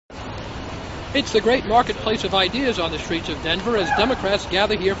It's the great marketplace of ideas on the streets of Denver as Democrats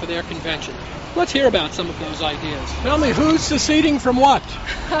gather here for their convention. Let's hear about some of those ideas. Tell me, who's seceding from what?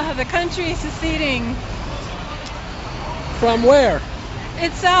 The country is seceding. From where?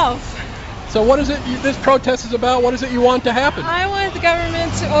 Itself. So what is it this protest is about? What is it you want to happen? I want the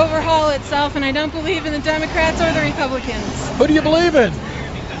government to overhaul itself, and I don't believe in the Democrats or the Republicans. Who do you believe in?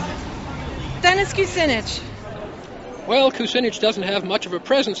 Dennis Kucinich. Well, Kucinich doesn't have much of a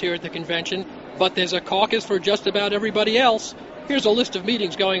presence here at the convention, but there's a caucus for just about everybody else. Here's a list of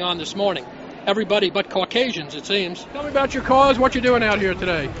meetings going on this morning. Everybody but Caucasians, it seems. Tell me about your cause. What you doing out here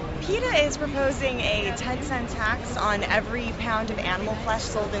today? PETA is proposing a 10-cent tax on every pound of animal flesh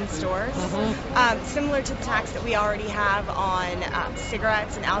sold in stores, similar to the tax that we already have on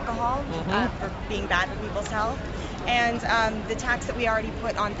cigarettes and alcohol for being bad for people's health, and the tax that we already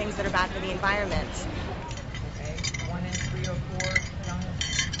put on things that are bad for the environment.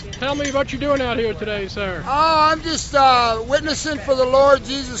 Tell me what you're doing out here today, sir. Oh, I'm just witnessing for the Lord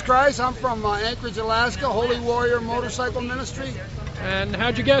Jesus Christ. I'm from Anchorage, Alaska, Holy Warrior Motorcycle Ministry. And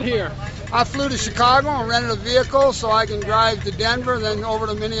how'd you get here? I flew to Chicago and rented a vehicle so I can drive to Denver, then over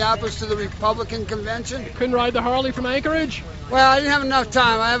to Minneapolis to the Republican convention. Couldn't ride the Harley from Anchorage? Well, I didn't have enough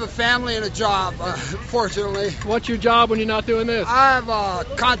time. I have a family and a job, fortunately. What's your job when you're not doing this? I have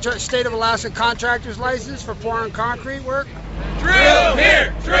a state of Alaska contractor's license for pouring concrete work. Drill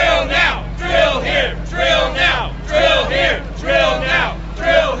here, drill now, drill here, drill now, drill here, drill now,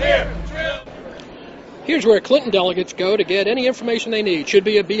 drill here, drill. Here's where Clinton delegates go to get any information they need. Should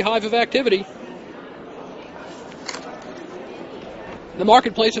be a beehive of activity. The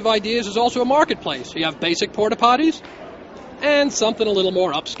marketplace of ideas is also a marketplace. You have basic porta potties and something a little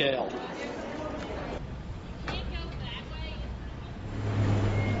more upscale.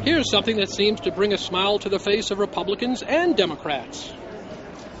 Here's something that seems to bring a smile to the face of Republicans and Democrats.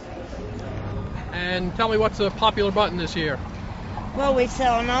 And tell me, what's a popular button this year? Well, we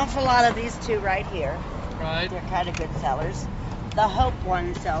sell an awful lot of these two right here. Right. They're kind of good sellers. The Hope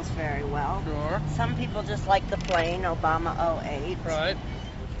one sells very well. Sure. Some people just like the plain Obama 08. Right.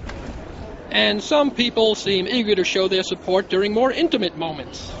 And some people seem eager to show their support during more intimate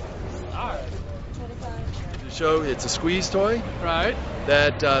moments. Show it's a squeeze toy. Right.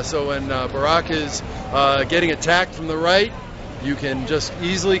 That so when Barack is getting attacked from the right, you can just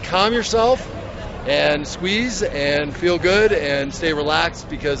easily calm yourself and squeeze and feel good and stay relaxed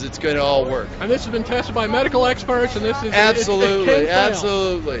because it's going to all work. And this has been tested by medical experts, and this is absolutely,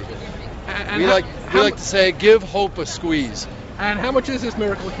 absolutely. And we like to say, give hope a squeeze. And how much is this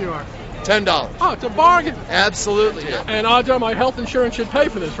miracle cure? $10. Oh, it's a bargain. Absolutely. Yeah. And odds are my health insurance should pay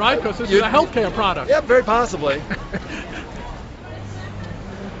for this, right? Because this is a healthcare product. Yeah, very possibly.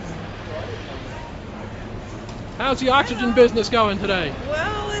 How's the oxygen business going today?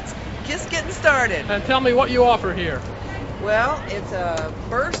 Well, it's just getting started. And tell me what you offer here. Well, it's a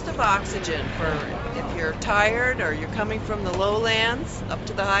burst of oxygen for if you're tired or you're coming from the lowlands up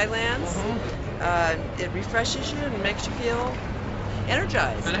to the highlands. It refreshes you and makes you feel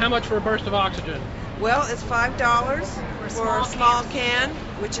energized. And how much for a burst of oxygen? Well, it's $5 for a small can,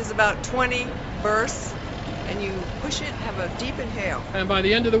 which is about 20 bursts. And you push it, have a deep inhale. And by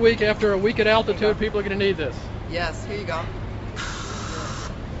the end of the week, after a week at altitude, people are going to need this. Yes, here you go.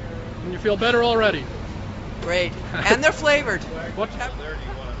 And you feel better already. Great. And they're flavored.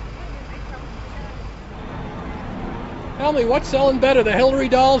 Tell me, what's selling better, the Hillary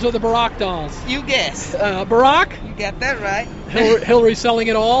dolls or the Barack dolls? You guess. Barack? You got that right. Hillary's selling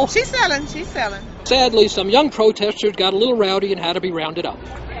it all? She's selling. She's selling. Sadly, some young protesters got a little rowdy and had to be rounded up.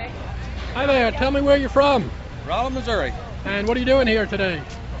 Hi there. Tell me where you're from. Rolla, Missouri. And what are you doing here today?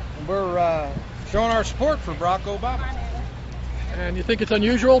 We're showing our support for Barack Obama. And you think it's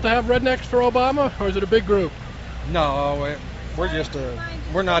unusual to have rednecks for Obama, or is it a big group? No,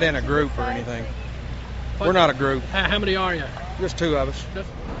 we're not in a group or anything. We're not a group. How many are you? Just two of us.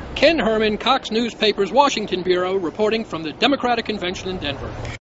 Ken Herman, Cox Newspaper's Washington Bureau, reporting from the Democratic Convention in Denver.